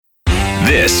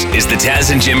This is the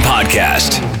Taz and Jim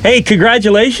podcast. Hey,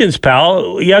 congratulations,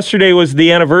 pal. Yesterday was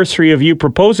the anniversary of you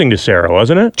proposing to Sarah,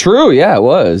 wasn't it? True, yeah, it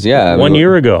was. Yeah, 1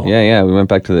 year ago. Yeah. We went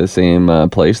back to the same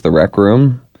place, the rec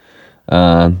room,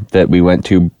 that we went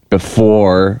to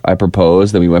before I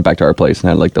proposed. Then we went back to our place and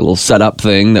had like the little setup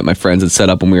thing that my friends had set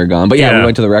up when we were gone. But yeah, we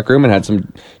went to the rec room and had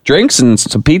some drinks and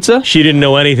some pizza. She didn't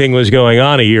know anything was going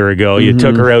on a year ago. You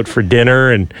took her out for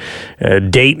dinner and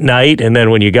date night, and then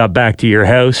when you got back to your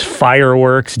house,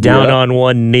 fireworks, down on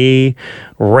one knee,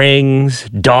 rings,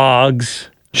 dogs,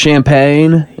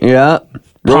 champagne, rose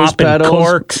popping petals,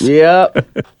 corks. Yeah,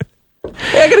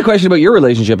 I got a question about your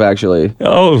relationship, actually.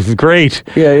 Oh, great.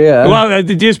 Yeah. Well,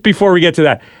 just before we get to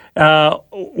that,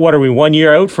 what are we, 1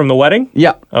 year out from the wedding?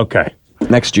 Yeah. Okay.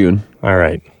 Next June. All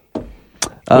right.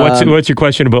 What's your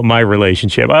question about my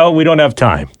relationship? Oh, we don't have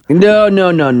time. No.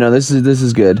 This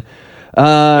is good.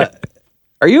 Are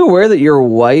you aware that your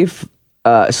wife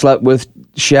slept with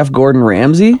Chef Gordon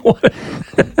Ramsay? What?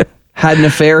 Had an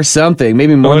affair or something,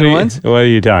 maybe more than once. What are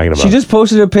you talking about? She just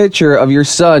posted a picture of your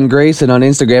son, Grayson, on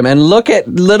Instagram, and look at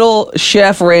little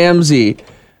Chef Ramsay.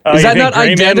 Is that not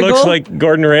identical? Looks like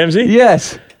Gordon Ramsay?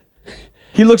 Yes.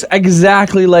 He looks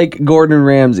exactly like Gordon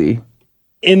Ramsay.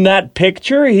 In that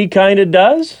picture, he kind of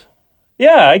does.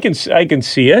 Yeah, I can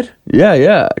see it.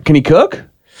 Yeah. Can he cook?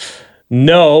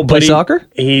 No, Play but soccer?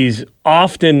 He's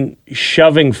often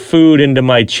shoving food into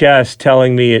my chest,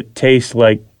 telling me it tastes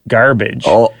like garbage.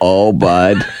 Oh,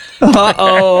 bud.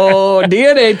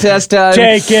 DNA test time.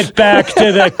 Take it back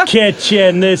to the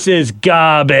kitchen. This is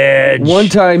garbage. One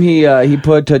time he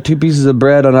put 2 pieces of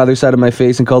bread on either side of my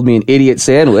face and called me an idiot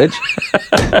sandwich.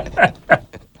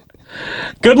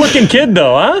 Good looking kid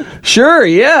though, huh? Sure,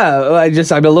 yeah.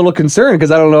 I'm a little concerned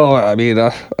because I don't know. I mean,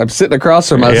 I'm sitting across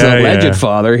from my alleged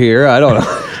father here. I don't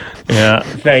know. Yeah.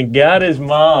 Thank God his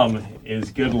mom is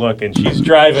good looking. She's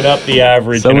driving up the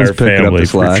average Someone's in our family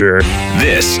for sure.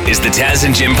 This is the Taz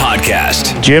and Jim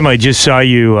podcast. Jim, I just saw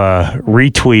you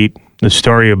retweet the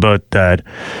story about that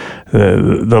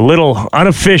the little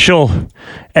unofficial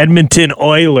Edmonton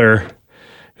Oiler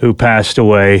who passed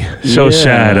away. So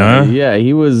sad, huh? Yeah,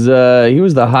 he was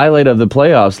the highlight of the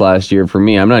playoffs last year for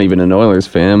me. I'm not even an Oilers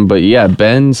fan, but yeah,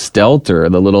 Ben Stelter,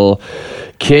 the little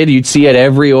kid you'd see at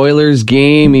every Oilers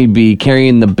game. He'd be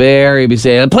carrying the bear. He'd be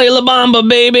saying, "Play La Bamba,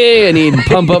 baby," and he'd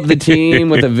pump up the team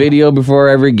with a video before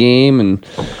every game. And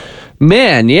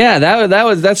man, yeah,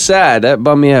 that's sad. That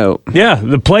bummed me out. Yeah,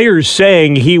 the players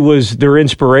saying he was their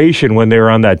inspiration when they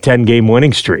were on that 10-game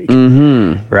winning streak.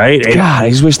 Mm-hmm. Right? God, I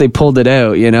just wish they pulled it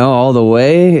out, all the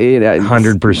way.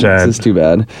 100%. It's just too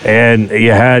bad. And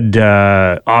you had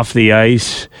off the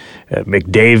ice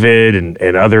McDavid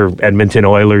and other Edmonton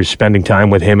Oilers spending time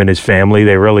with him and his family.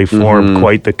 They really formed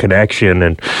quite the connection.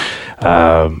 And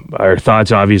our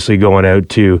thoughts obviously going out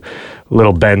to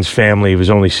little Ben's family. He was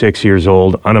only 6 years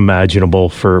old, unimaginable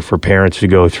for parents to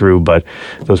go through, but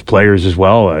those players as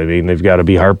well. I mean, they've got to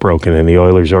be heartbroken in the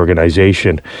Oilers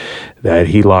organization that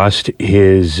he lost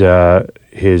his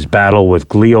battle with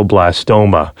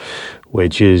glioblastoma,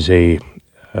 which is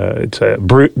it's a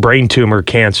brain tumor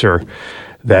cancer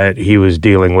that he was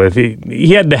dealing with.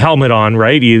 He had the helmet on,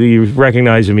 right? You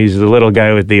recognize him. He's the little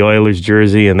guy with the Oilers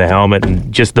jersey and the helmet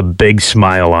and just the big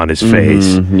smile on his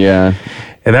face. Yeah.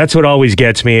 And that's what always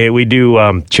gets me. We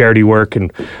do charity work,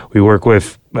 and we work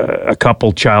with a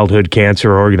couple childhood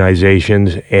cancer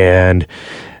organizations. And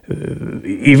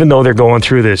even though they're going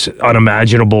through this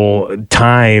unimaginable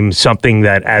time, something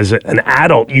that as an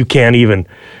adult you can't even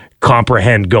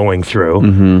comprehend going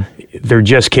through, they're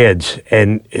just kids.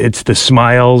 And it's the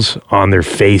smiles on their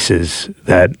faces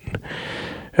that,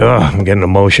 I'm getting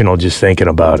emotional just thinking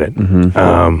about it.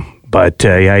 But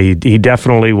he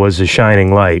definitely was a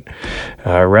shining light.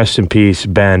 Rest in peace,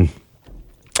 Ben.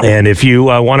 And if you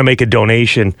want to make a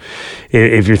donation,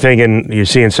 if you're thinking, you're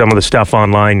seeing some of the stuff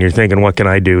online, you're thinking, what can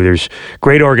I do? There's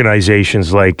great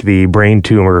organizations like the Brain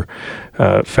Tumor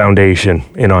Foundation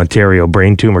in Ontario,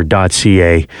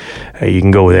 braintumor.ca. You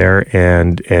can go there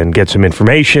and get some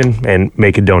information and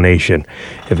make a donation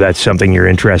if that's something you're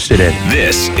interested in.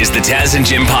 This is the Taz and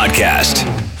Jim podcast.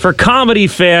 For comedy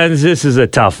fans, this is a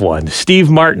tough one.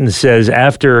 Steve Martin says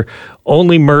after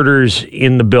Only Murders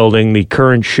in the Building, the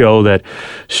current show that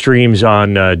streams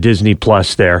on Disney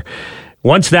Plus there,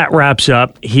 once that wraps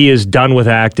up, he is done with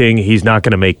acting. He's not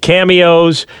going to make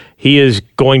cameos. He is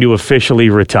going to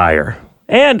officially retire.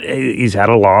 And he's had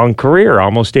a long career,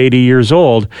 almost 80 years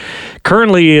old.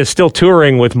 Currently, he is still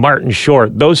touring with Martin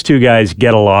Short. Those two guys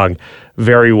get along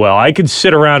very well. I could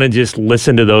sit around and just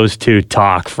listen to those two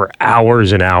talk for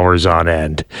hours and hours on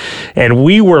end. And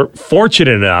we were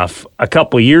fortunate enough a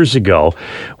couple of years ago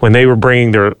when they were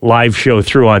bringing their live show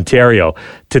through Ontario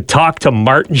to talk to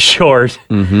Martin Short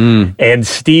and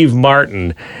Steve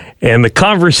Martin. And the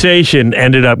conversation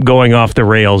ended up going off the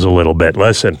rails a little bit.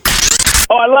 Listen.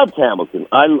 Oh, I loved Hamilton.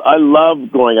 I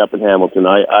loved growing up in Hamilton.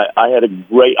 I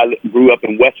grew up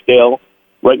in Westdale,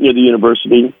 right near the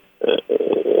university.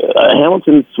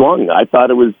 Hamilton swung. I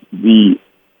thought it was we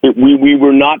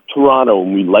were not Toronto,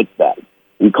 and we liked that.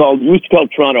 We used to call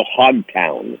Toronto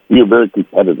Hogtown. We were very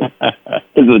competitive because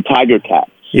of the Tiger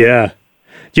Cats. Yeah.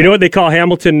 Do you know what they call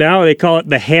Hamilton now? They call it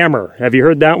the Hammer. Have you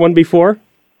heard that one before?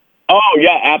 Oh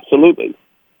yeah, absolutely.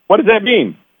 What does that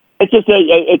mean? It's just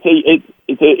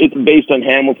it's based on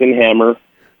Hamilton Hammer.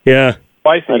 Yeah.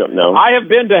 I don't know. I have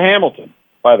been to Hamilton,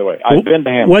 by the way. I've been to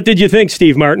Hamilton. What did you think,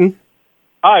 Steve Martin?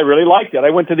 I really liked it. I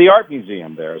went to the art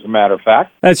museum there, as a matter of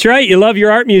fact. That's right. You love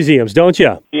your art museums, don't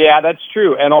you? Yeah, that's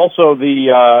true. And also there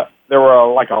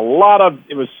were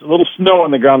it was a little snow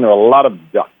on the ground. There were a lot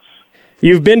of ducks.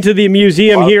 You've been to the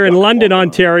museum here in London,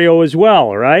 Ontario as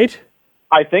well, right?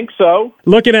 I think so.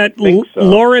 Looking at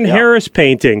Lauren Harris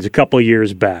paintings a couple of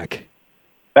years back.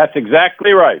 That's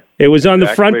exactly right. It was on the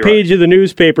front page of the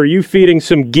newspaper, you feeding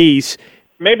some geese.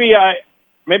 Maybe I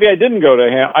didn't go to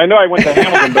Hamilton. I know I went to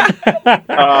Hamilton,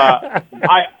 but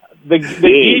the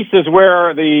geese is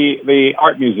where the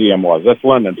art museum was. That's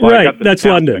London. So right, that's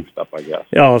London. Mixed up, I guess.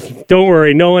 Oh, don't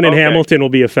worry. No one in Hamilton will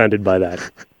be offended by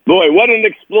that. Boy, what an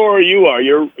explorer you are.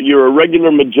 You're a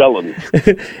regular Magellan.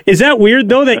 Is that weird,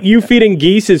 though, that you feeding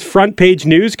geese is front page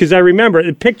news? Because I remember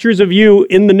the pictures of you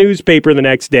in the newspaper the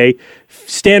next day,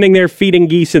 standing there feeding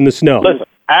geese in the snow. Listen,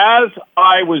 as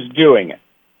I was doing it,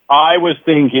 I was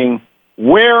thinking,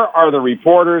 where are the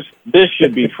reporters? This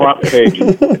should be front page.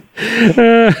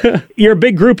 You're a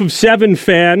big Group of Seven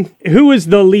fan. Who is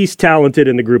the least talented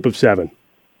in the Group of Seven?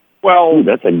 Well, ooh,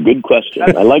 that's a good question.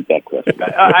 I like that question.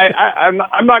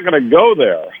 I'm not going to go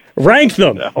there. Rank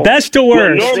them, best to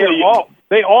worst. Well,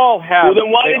 they all have. Well, then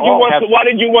why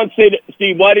did you once say to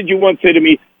Steve? Why did you once say to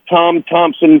me, Tom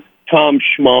Thompson, Tom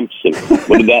Schmompson?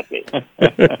 What did that mean?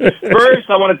 First,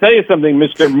 I want to tell you something,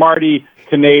 Mr. Marty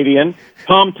Canadian.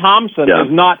 Tom Thompson is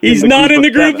not. He's not in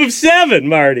the Group of Seven,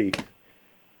 Marty.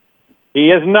 He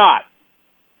is not.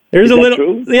 There's is a that little.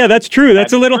 True? Yeah, that's true.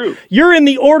 That's a little. True. You're in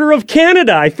the Order of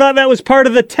Canada. I thought that was part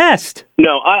of the test.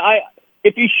 No,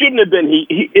 if he shouldn't have been,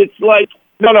 it's like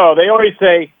no. They always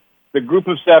say the Group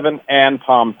of Seven and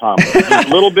Tom Thompson. He's a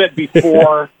little bit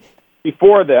before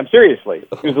them. Seriously,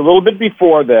 he was a little bit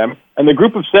before them, and the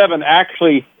Group of Seven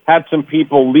actually had some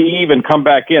people leave and come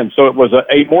back in, so it was an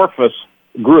amorphous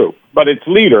group. But its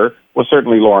leader was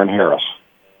certainly Lauren Harris.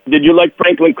 Did you like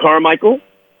Franklin Carmichael?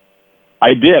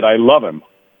 I did. I love him.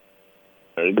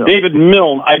 There you go. David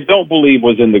Milne, I don't believe,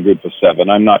 was in the Group of Seven.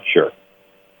 I'm not sure.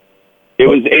 It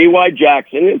was A.Y.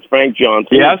 Jackson. It's Frank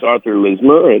Johnson. Yes. It's Arthur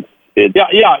Lismer. It's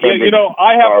yeah. You know,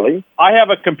 I have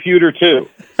a computer too.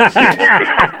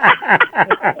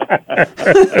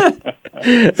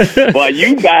 Why,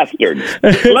 you bastard!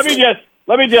 Let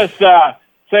me just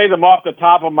say them off the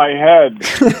top of my head.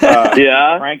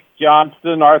 Yeah. Frank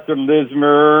Johnston, Arthur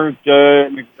Lismer,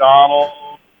 McDonald,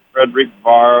 Frederick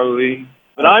Varley.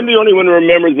 But I'm the only one who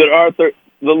remembers that the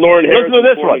Lauren Harris Listen to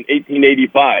this was born in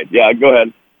 1885. Yeah, go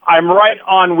ahead. I'm right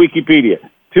on Wikipedia.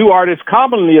 Two artists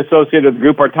commonly associated with the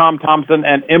group are Tom Thompson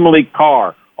and Emily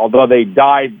Carr, although they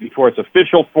died before its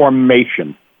official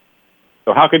formation.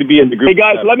 So how could he be in the group? Hey,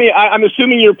 guys, I'm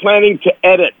assuming you're planning to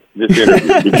edit this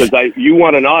interview because you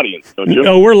want an audience, don't you?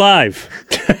 No, we're live.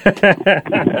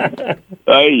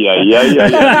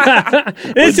 Yeah.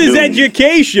 This is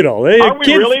educational. Are we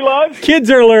really live? Kids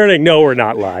are learning. No, we're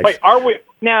not live. Wait, are we?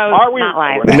 No, are we not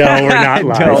live. No, we're not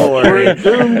live. Don't worry. We're as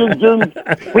doomed.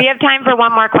 We have time for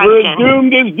one more We're question. as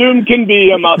doomed as doomed can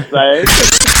be, I must say.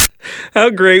 How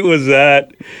great was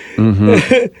that?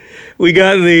 Mm-hmm. We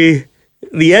got the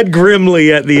Ed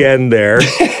Grimley at the end there.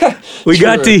 We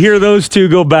got to hear those two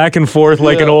go back and forth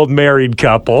like an old married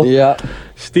couple. Yeah.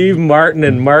 Steve Martin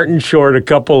and Martin Short, a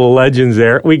couple of legends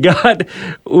there. We got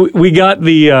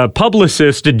the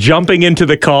publicist jumping into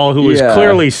the call who was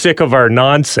clearly sick of our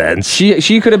nonsense.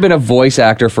 She could have been a voice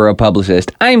actor for a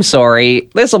publicist. I'm sorry.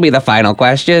 This will be the final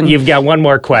question. You've got one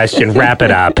more question. Wrap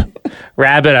it up.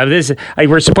 wrap it up.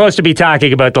 We're supposed to be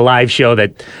talking about the live show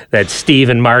that Steve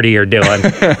and Marty are doing.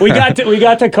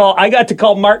 I got to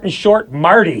call Martin Short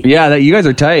Marty. Yeah, that you guys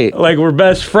are tight. Like we're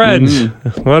best friends.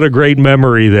 What a great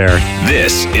memory there.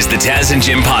 This is the Taz and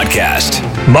Jim podcast.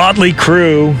 Motley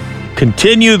Crue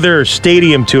continue their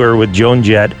stadium tour with Joan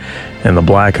Jett and the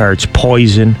Blackhearts,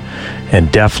 Poison,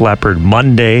 and Def Leppard.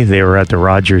 Monday, they were at the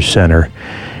Rogers Centre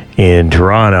in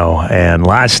Toronto. And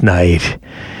last night,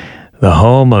 the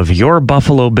home of your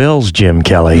Buffalo Bills, Jim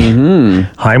Kelly,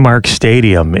 Highmark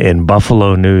Stadium in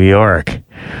Buffalo, New York.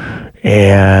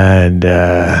 And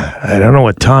I don't know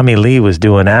what Tommy Lee was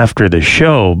doing after the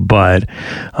show, but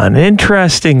an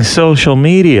interesting social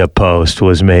media post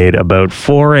was made about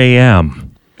 4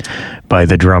 a.m. by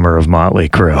the drummer of Motley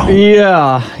Crue.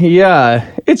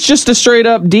 Yeah. It's just a straight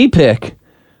up D-pic.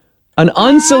 An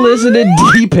unsolicited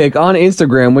D-pic on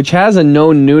Instagram, which has a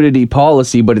no nudity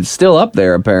policy, but it's still up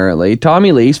there apparently.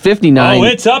 Tommy Lee's 59. Oh,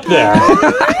 it's up there.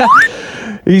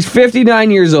 He's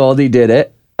 59 years old. He did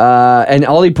it. And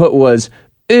all he put was,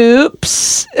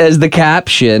 oops, as the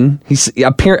caption. He's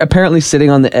apparently sitting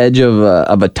on the edge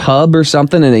of a tub or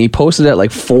something, and he posted it at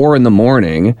like 4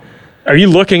 a.m. Are you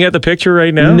looking at the picture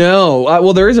right now? No.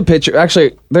 Well, there is a picture.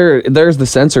 Actually, there's the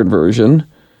censored version.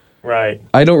 Right.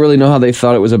 I don't really know how they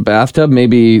thought it was a bathtub.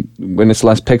 Maybe when it's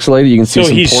less pixelated, you can see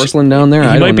some porcelain down there.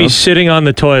 He might be sitting on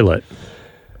the toilet.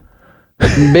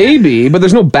 Maybe, but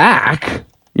there's no back.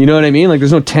 You know what I mean? Like,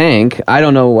 there's no tank. I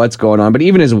don't know what's going on. But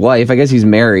even his wife, I guess he's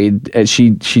married, and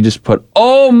she just put,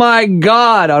 "Oh my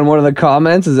God," on one of the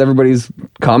comments as everybody's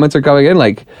comments are coming in.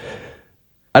 Like,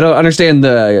 I don't understand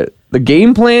the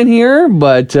game plan here,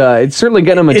 but it's certainly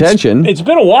getting him attention. It's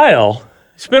been a while.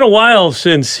 It's been a while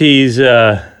since we've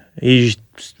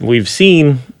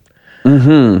seen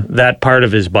that part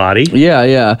of his body.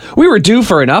 Yeah. We were due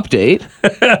for an update.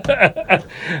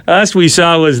 Last we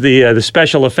saw was the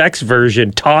special effects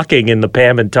version talking in the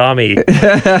Pam and Tommy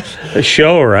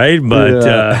show, right?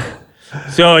 But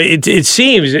so it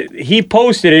seems he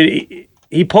posted it.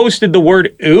 He posted the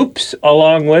word "oops"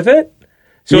 along with it.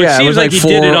 So it seems like he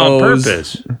did it on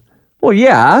purpose. Well,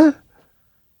 yeah.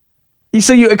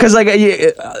 So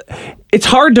it's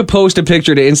hard to post a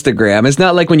picture to Instagram. It's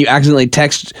not like when you accidentally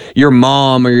text your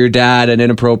mom or your dad an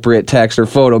inappropriate text or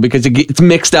photo because it's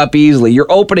mixed up easily. You're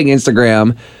opening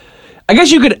Instagram. I guess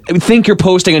you could think you're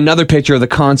posting another picture of the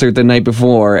concert the night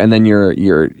before, and then your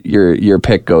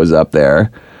pic goes up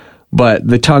there. But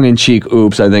the tongue-in-cheek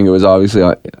 "oops," I think it was obviously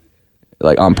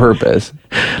on purpose.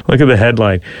 Look at the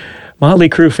headline: Motley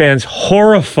Crue fans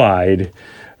horrified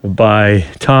by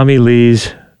Tommy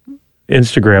Lee's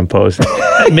Instagram post.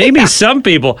 Maybe some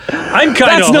people. I'm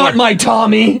kind of. That's not my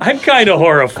Tommy. I'm kind of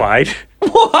horrified.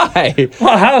 Why?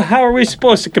 Well, how are we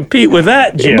supposed to compete with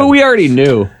that, Jim? But we already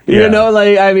knew. Yeah. You know,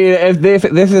 if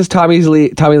this is Tommy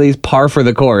Lee's par for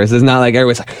the course, it's not like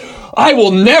everyone's like, I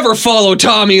will never follow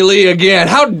Tommy Lee again.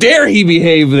 How dare he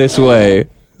behave this way?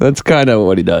 That's kind of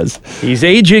what he does. He's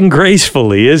aging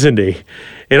gracefully, isn't he?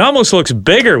 It almost looks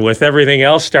bigger with everything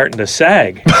else starting to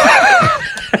sag.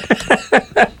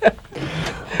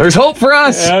 There's hope for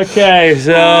us. Okay,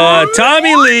 so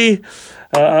Tommy Lee,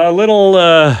 a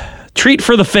little treat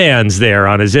for the fans there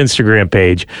on his Instagram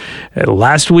page.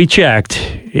 Last we checked,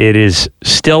 it is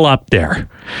still up there.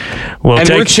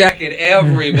 We're checking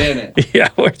every minute. Yeah,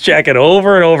 we're checking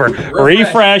over and over.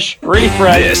 Refresh.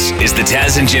 This is the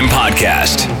Taz and Jim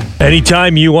podcast.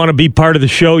 Anytime you want to be part of the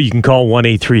show, you can call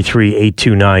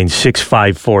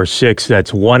 1-833-829-6546.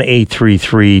 That's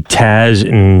 1-833-Taz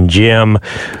and Jim.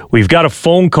 We've got a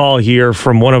phone call here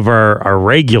from one of our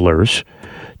regulars,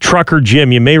 Trucker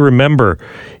Jim. You may remember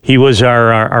he was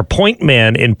our point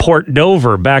man in Port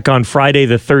Dover back on Friday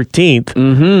the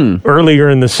 13th. Earlier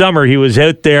in the summer, he was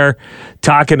out there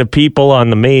talking to people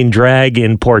on the main drag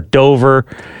in Port Dover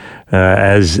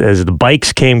as the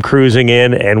bikes came cruising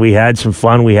in, and we had some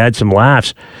fun. We had some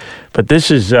laughs. But this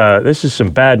is some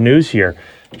bad news here.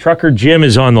 Trucker Jim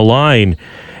is on the line,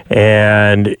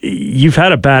 and you've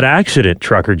had a bad accident,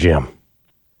 Trucker Jim.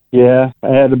 Yeah, I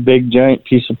had a big giant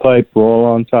piece of pipe roll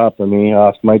on top of me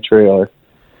off my trailer.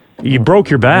 You broke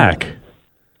your back.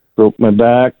 Broke my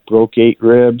back, broke 8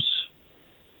 ribs,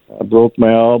 broke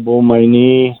my elbow, my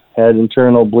knee, had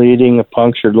internal bleeding, a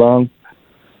punctured lung,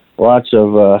 lots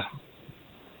of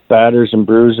batters and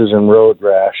bruises and road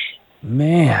rash.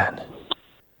 Man.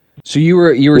 So you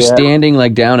were standing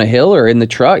like down a hill or in the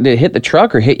truck? Did it hit the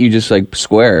truck or hit you just like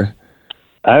square?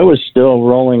 I was still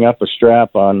rolling up a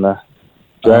strap on the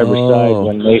driver's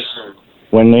side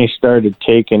when they started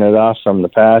taking it off from the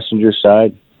passenger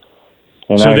side.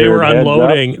 And so they were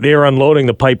unloading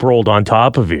the pipe rolled on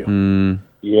top of you.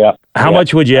 Yeah. How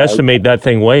much would you estimate that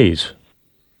thing weighs?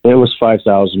 It was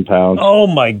 5,000 pounds. Oh,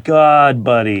 my God,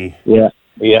 buddy. Yeah.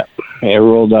 It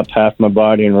rolled up half my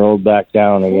body and rolled back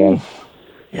down again.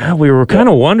 Yeah, we were kind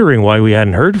of wondering why we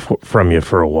hadn't heard from you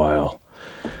for a while.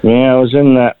 Yeah, I was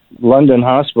in that London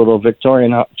hospital,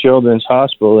 Victorian Children's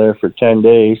Hospital, there for 10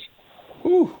 days.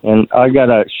 Ooh. And I got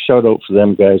a shout out for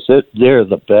them guys. They're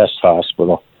the best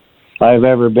hospital I've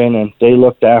ever been in. They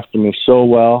looked after me so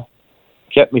well,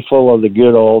 kept me full of the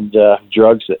good old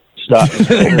drugs that stopped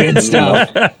me. Good stuff.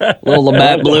 Little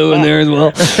Labatt Blue in there as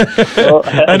well.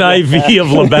 An IV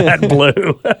of Labatt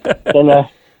Blue.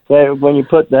 And when you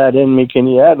put that in me, can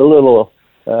you add a little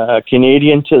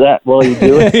Canadian to that while you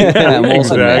do it? Yeah,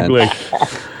 exactly.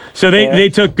 So they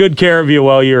took good care of you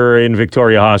while you were in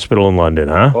Victoria Hospital in London,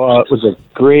 huh? Well, it was a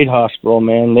great hospital,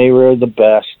 man. They were the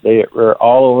best. They were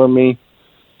all over me.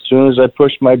 As soon as I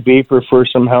pushed my beeper for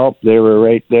some help, they were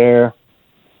right there.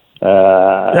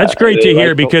 That's great to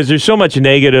hear because there's so much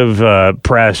negative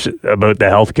press about the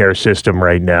healthcare system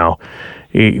right now.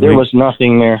 There was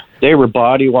nothing there. They were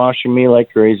body washing me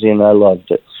like crazy, and I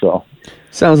loved it. So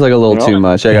sounds like a little too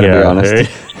much. I got to be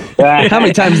honest. How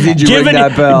many times did you ring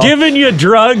that bell? Giving you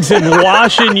drugs and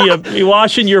washing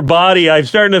your body, I'm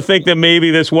starting to think that maybe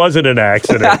this wasn't an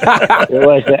accident.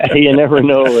 You never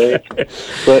know, right?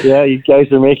 But yeah, you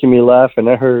guys are making me laugh, and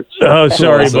it hurts. Oh,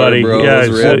 sorry, buddy. Bro, yeah,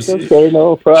 okay,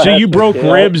 no problem. So you broke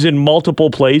ribs in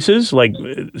multiple places? Like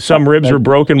some ribs were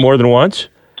broken more than once?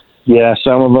 Yeah,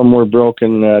 some of them were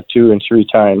broken 2 and 3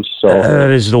 times. So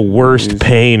that is the worst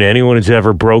pain anyone who's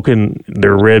ever broken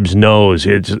their ribs knows.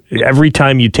 It's every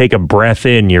time you take a breath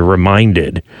in, you're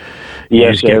reminded.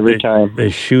 Yes, every time. The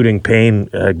shooting pain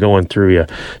going through you.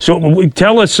 So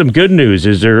tell us some good news.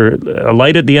 Is there a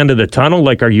light at the end of the tunnel?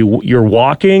 Like, you're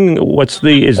walking? Is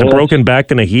the broken back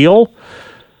going to heal?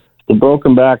 The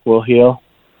broken back will heal,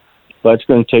 but it's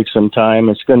going to take some time.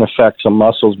 It's going to affect some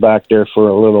muscles back there for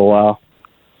a little while.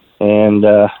 And,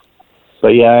 but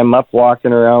yeah, I'm up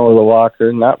walking around with a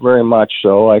walker, not very much,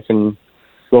 so I can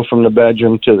go from the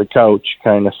bedroom to the couch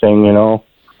kind of thing, or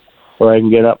I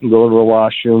can get up and go to the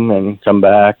washroom and come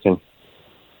back.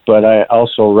 But I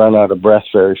also run out of breath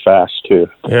very fast too.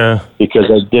 Yeah. Because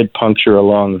I did puncture a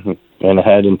lung and I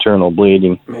had internal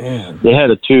bleeding. Man. They had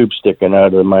a tube sticking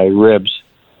out of my ribs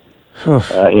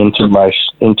into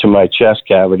my chest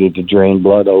cavity to drain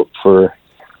blood out for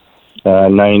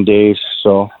 9 days,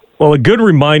 so... Well, a good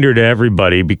reminder to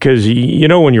everybody, because,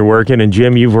 when you're working, and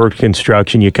Jim, you've worked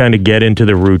construction, you kind of get into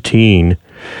the routine,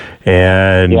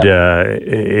 and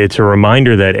it's a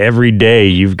reminder that every day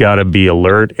you've got to be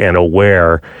alert and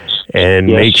aware and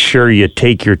make sure you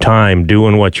take your time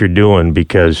doing what you're doing,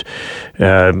 because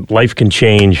life can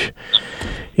change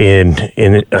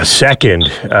in a second.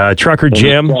 Trucker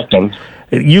Jim,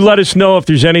 you let us know if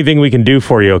there's anything we can do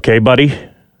for you, okay, buddy?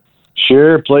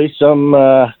 Sure, play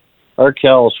some...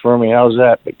 Arkells for me. How's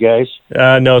that, guys?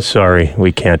 No, sorry.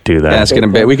 We can't do that. That's gonna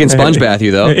be. We can sponge bath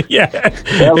you, though. Yeah,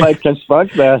 I can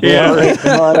sponge bath. Yeah. All right,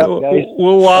 come on up, guys.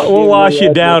 We'll wash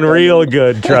you down real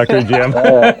good, Trucker Jim.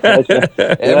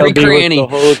 Every cranny.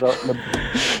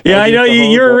 Yeah, I know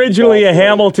you're originally a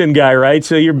Hamilton guy, right?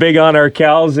 So you're big on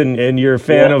Arkells, and you're a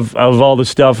fan of all the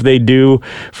stuff they do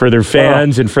for their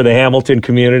fans and for the Hamilton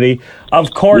community.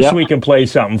 Of course, we can play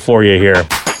something for you here.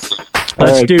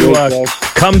 Let's do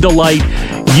Come to Light.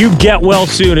 You get well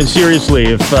soon, and seriously,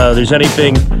 if there's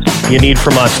anything you need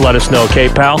from us, let us know, okay,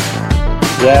 pal?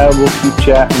 Yeah, we'll keep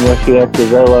chatting with you,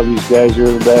 because I love these guys.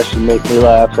 You're the best and make me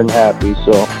laugh and happy,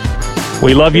 so...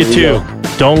 We love you, too.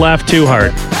 Don't laugh too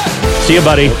hard. See you,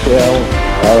 buddy. Okay,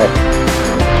 all right.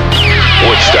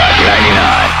 Woodstock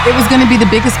 99. It was going to be the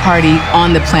biggest party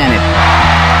on the planet.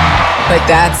 But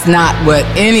that's not what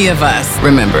any of us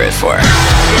remember it for.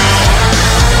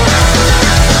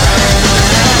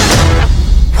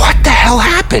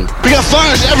 Happened. We got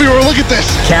fires everywhere. Look at this.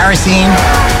 Kerosene,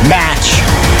 match,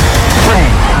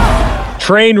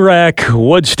 Trainwreck,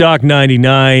 Woodstock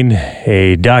 99,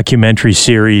 a documentary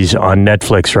series on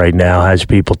Netflix right now, has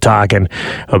people talking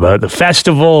about the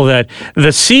festival, that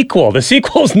the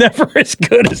sequel's never as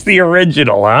good as the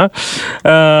original,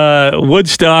 huh?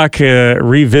 Woodstock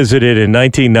revisited in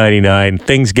 1999.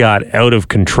 Things got out of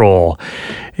control.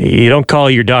 You don't call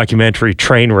your documentary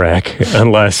Trainwreck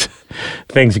unless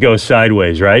things go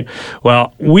sideways, right?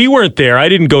 Well, we weren't there. I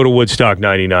didn't go to Woodstock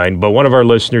 99, but one of our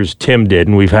listeners, Tim, did,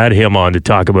 and we've had him on to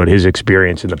talk about his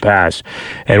experience in the past.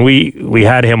 And we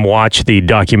had him watch the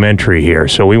documentary here,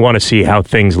 so we want to see how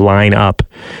things line up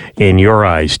in your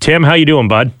eyes. Tim, how you doing,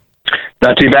 bud?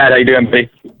 Not too bad. How you doing, buddy?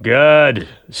 Good.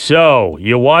 So,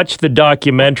 you watched the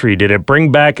documentary. Did it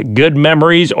bring back good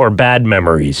memories or bad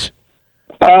memories?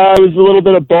 It was a little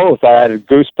bit of both. I had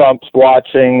goosebumps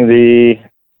watching the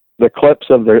clips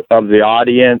of the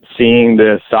audience, seeing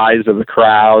the size of the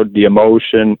crowd, the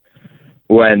emotion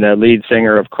when the lead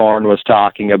singer of Korn was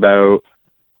talking about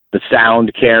the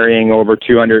sound carrying over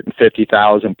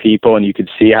 250,000 people, and you could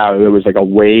see how there was like a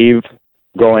wave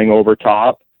going over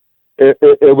top.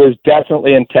 It was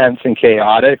definitely intense and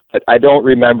chaotic, but I don't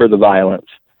remember the violence.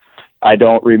 I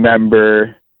don't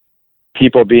remember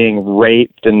people being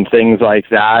raped and things like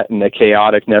that, and the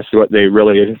chaoticness what they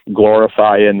really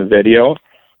glorify in the video.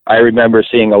 I remember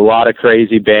seeing a lot of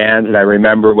crazy bands, and I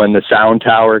remember when the sound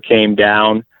tower came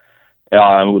down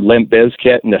with Limp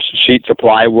Bizkit and the sheets of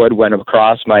plywood went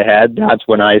across my head. That's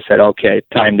when I said, okay,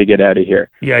 time to get out of here.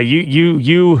 Yeah,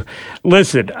 you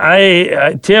listen,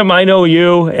 Tim, I know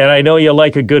you, and I know you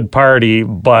like a good party,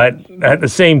 but at the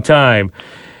same time,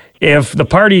 if the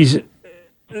party's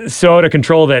so out of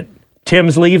control that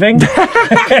Tim's leaving. The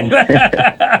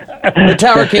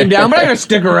tower came down, but I'm going to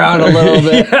stick around a little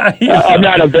bit. I'm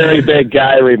not a very big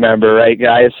guy, remember, right,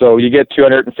 guys? So you get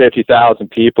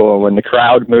 250,000 people, and when the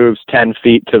crowd moves 10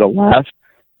 feet to the left,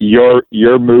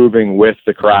 you're moving with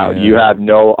the crowd. Yeah. You have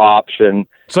no option.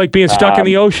 It's like being stuck in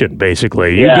the ocean,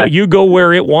 basically. You go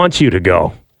where it wants you to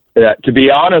go. Yeah, to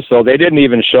be honest, though, they didn't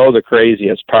even show the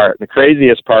craziest part. The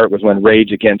craziest part was when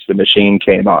Rage Against the Machine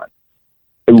came on.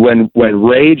 When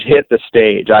Rage hit the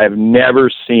stage, I have never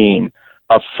seen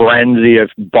a frenzy of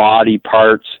body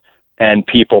parts and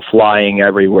people flying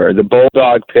everywhere. The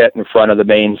Bulldog Pit in front of the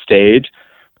main stage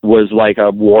was like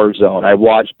a war zone. I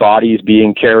watched bodies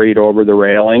being carried over the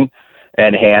railing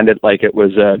and handed like it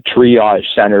was a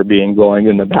triage center being going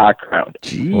in the background.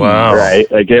 Jeez. Wow.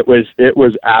 Right? Like it was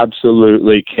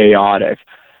absolutely chaotic.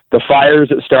 The fires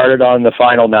that started on the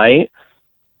final night,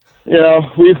 you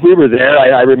know, we were there.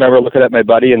 I remember looking at my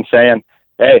buddy and saying,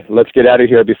 hey, let's get out of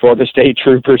here before the state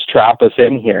troopers trap us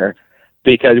in here,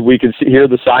 because we could hear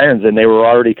the sirens and they were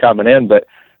already coming in, but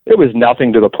it was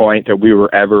nothing to the point that we were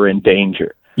ever in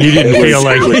danger. You didn't feel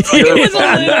like it was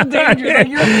a little dangerous.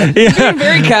 You're being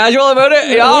very casual about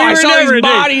it. I saw these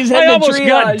bodies. I almost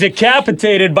got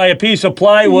decapitated by a piece of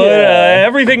plywood. Yeah.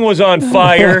 Everything was on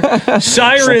fire.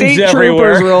 Sirens State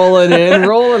everywhere. Troopers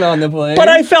rolling on the plane. But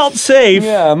I felt safe.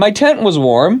 Yeah, my tent was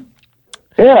warm.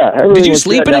 Yeah. Did you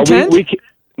sleep in a tent?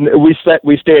 We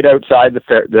stayed outside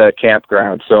the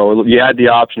campground, so you had the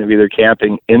option of either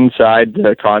camping inside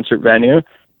the concert venue,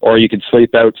 or you could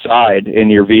sleep outside in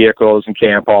your vehicles and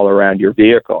camp all around your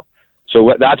vehicle.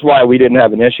 So that's why we didn't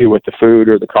have an issue with the food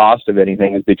or the cost of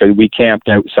anything, is because we camped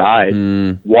outside,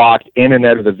 walked in and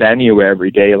out of the venue every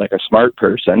day like a smart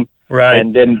person, right?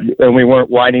 And we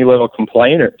weren't whiny little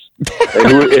complainers.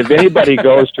 If anybody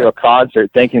goes to a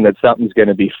concert thinking that something's going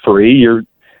to be free,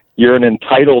 you're an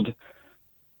entitled.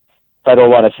 I don't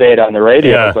want to say it on the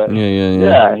radio, but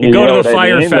yeah. You go to the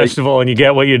Fire Festival and you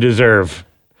get what you deserve.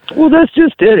 Well, that's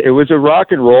just it. It was a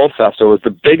rock and roll festival. It was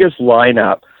the biggest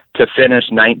lineup to finish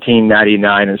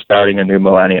 1999 and starting a new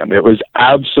millennium. It was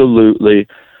absolutely,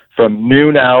 from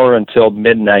noon hour until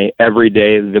midnight every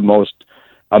day, the most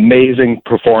amazing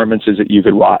performances that you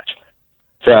could watch.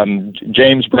 From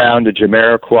James Brown to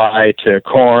Jamiroquai to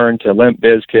Korn to Limp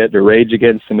Bizkit to Rage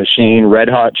Against the Machine, Red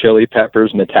Hot Chili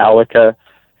Peppers, Metallica.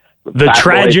 The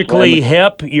Tragically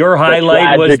Hip, your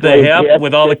highlight was the hip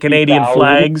with all the Canadian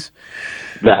flags.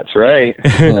 That's right.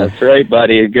 That's right,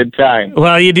 buddy. A good time.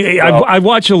 Well, you do. I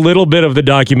watched a little bit of the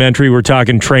documentary. We're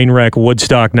talking Trainwreck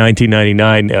Woodstock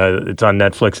 1999. It's on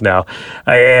Netflix now.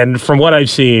 And from what I've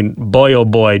seen, boy, oh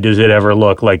boy, does it ever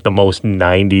look like the most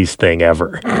 90s thing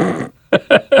ever.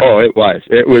 Oh, it was.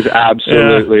 It was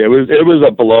absolutely. Yeah. It was a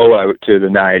blowout to the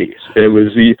 90s. It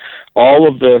was all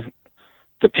of the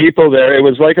people there. It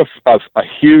was like a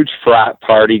huge frat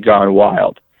party gone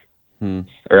wild.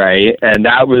 Right, and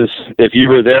that was, if you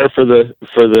were there for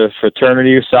the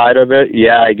fraternity side of it,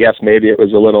 yeah, I guess maybe it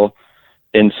was a little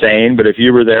insane. But if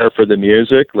you were there for the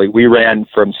music, like we ran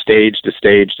from stage to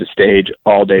stage to stage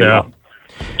all day long.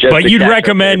 But you'd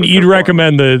recommend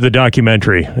the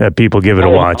documentary that people give it a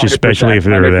watch, especially if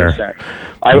they were there.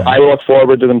 I look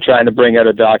forward to them trying to bring out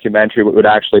a documentary that would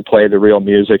actually play the real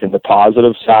music and the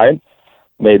positive side.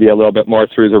 Maybe a little bit more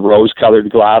through the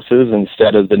rose-colored glasses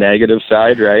instead of the negative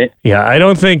side, right? Yeah, I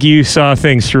don't think you saw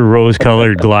things through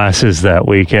rose-colored glasses that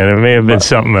weekend. It may have been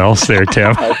something else there,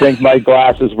 Tim. I think my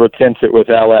glasses were tinted with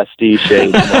LSD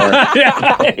shades more.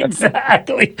 Yeah,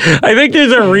 exactly. I think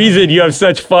there's a reason you have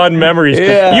such fond memories.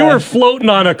 Yeah. You were floating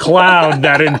on a cloud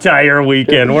that entire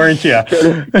weekend, weren't you?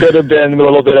 Could have been a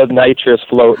little bit of nitrous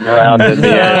floating around in the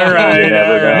air. All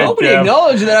right. Nobody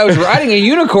acknowledged that I was riding a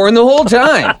unicorn the whole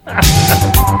time.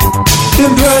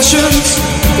 Impressions,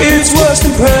 It's Worst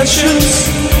Impressions.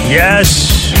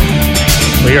 Yes,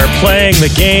 we are playing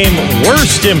the game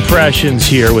Worst Impressions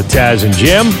here with Taz and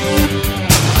Jim.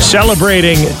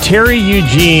 Celebrating Terry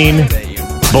Eugene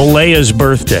Bollea's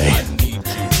birthday.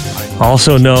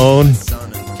 Also known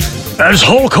as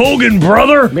Hulk Hogan,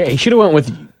 brother. Man, he should have went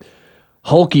with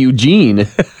Hulk Eugene.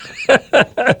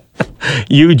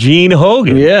 Eugene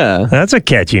Hogan. Yeah. That's a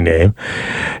catchy name.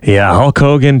 Yeah, Hulk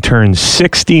Hogan turned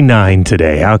 69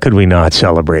 today. How could we not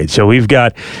celebrate? So we've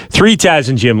got 3 Taz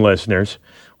and Jim listeners.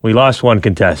 We lost one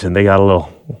contestant. They got a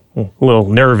little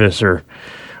nervous or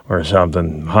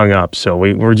something, hung up. So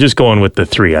we're just going with the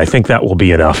 3. I think that will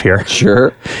be enough here.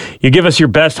 Sure. You give us your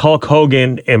best Hulk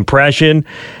Hogan impression,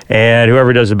 and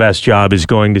whoever does the best job is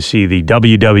going to see the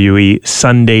WWE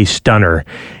Sunday Stunner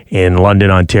in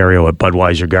London, Ontario at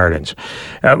Budweiser Gardens.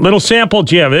 Little sample,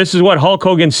 Jim. This is what Hulk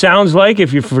Hogan sounds like,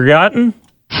 if you've forgotten.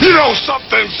 You know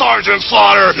something, Sergeant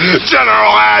Slaughter,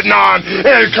 General Adnan,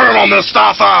 and Colonel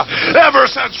Mustafa? Ever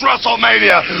since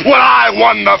WrestleMania, when I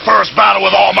won the first battle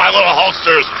with all my little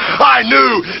Hulksters, I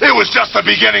knew it was just the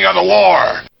beginning of the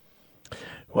war.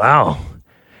 Wow.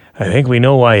 I think we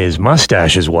know why his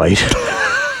mustache is white.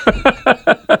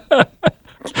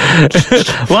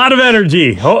 A lot of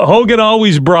energy. Hogan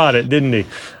always brought it, didn't he?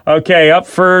 Okay, up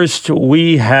first,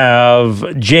 we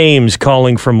have James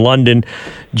calling from London.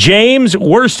 James,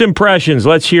 worst impressions.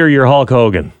 Let's hear your Hulk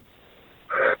Hogan.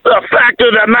 The fact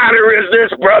of the matter is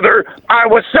this, brother. I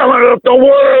was selling out the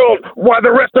world while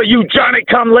the rest of you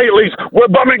Johnny-come-latelys were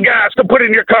bumming gas to put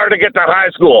in your car to get to high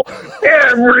school.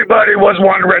 Everybody was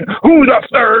wondering who the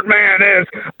third man is.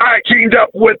 I teamed up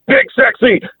with Big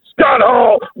Sexy Scott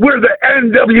Hall. We're the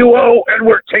NWO, and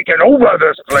we're taking over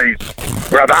this place,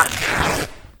 brother.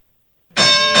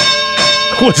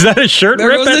 Was that a shirt there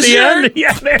rip at the shirt. end?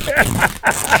 Yeah, there.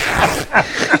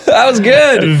 That was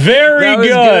good. Very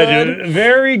good.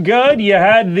 Very good. You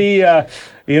had the,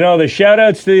 the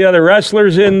shout-outs to the other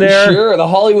wrestlers in there. Sure, the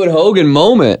Hollywood Hogan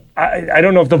moment. I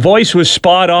don't know if the voice was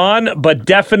spot on, but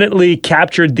definitely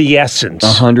captured the essence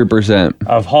 100%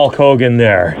 of Hulk Hogan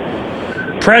there.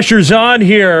 Pressure's on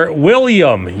here.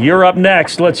 William, you're up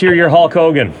next. Let's hear your Hulk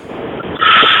Hogan.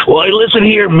 Well, listen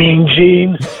here, Mean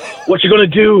Gene. What you're going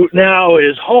to do now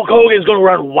is Hulk Hogan's going to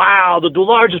run wild, the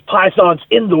largest pythons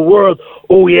in the world.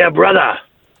 Oh, yeah, brother.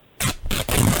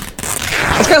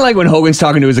 It's kind of like when Hogan's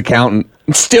talking to his accountant.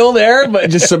 It's still there, but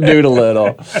just subdued a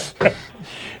little.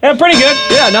 Yeah, pretty good.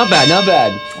 Yeah, not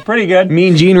bad. Pretty good.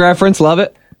 Mean Gene reference, love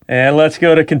it. And let's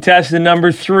go to contestant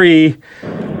number 3.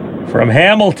 From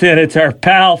Hamilton, it's our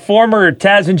pal, former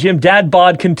Taz and Jim Dad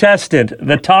Bod contestant,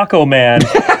 the Taco Man.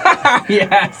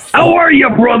 Yes. How are you,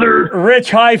 brother?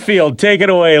 Rich Highfield, take it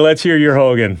away. Let's hear your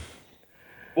Hogan.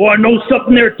 Oh, I know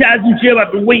something there, Taz and Jim.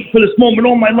 I've been waiting for this moment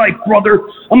all my life, brother.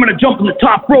 I'm going to jump on the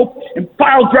top rope and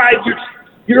pile drive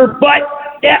your butt.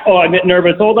 Yeah. Oh, I'm getting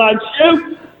nervous. Hold on.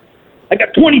 Shoot. I got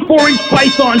 24-inch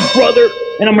pythons, brother,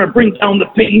 and I'm going to bring down the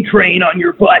pain train on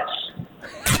your butts.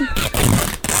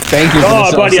 Thank you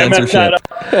for the buddy, I messed that up.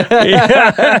 I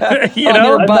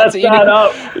messed that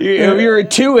up. You were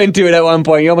too into it at one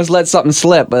point. You almost let something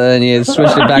slip, but then you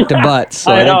switched it back to butts.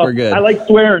 So I think we're good. I like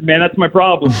swearing, man. That's my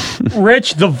problem.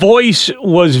 Rich, the voice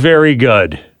was very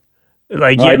good.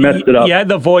 Like I messed it up. You had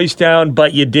the voice down,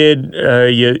 but you did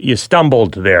you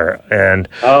stumbled there, and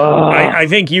I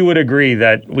think you would agree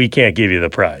that we can't give you the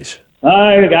prize.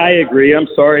 I agree. I'm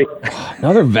sorry.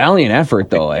 Another valiant effort,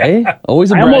 though, eh?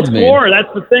 Always a I almost bridesmaid. swore.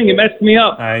 That's the thing. It messed me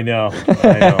up. I know.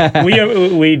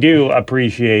 We do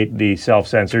appreciate the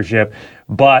self-censorship,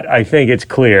 but I think it's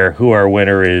clear who our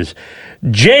winner is.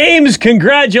 James,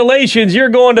 congratulations. You're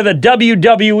going to the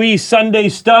WWE Sunday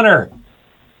Stunner.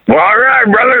 All right,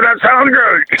 brother. That sounds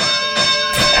great.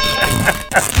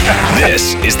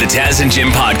 This is the Taz and Jim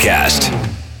Podcast.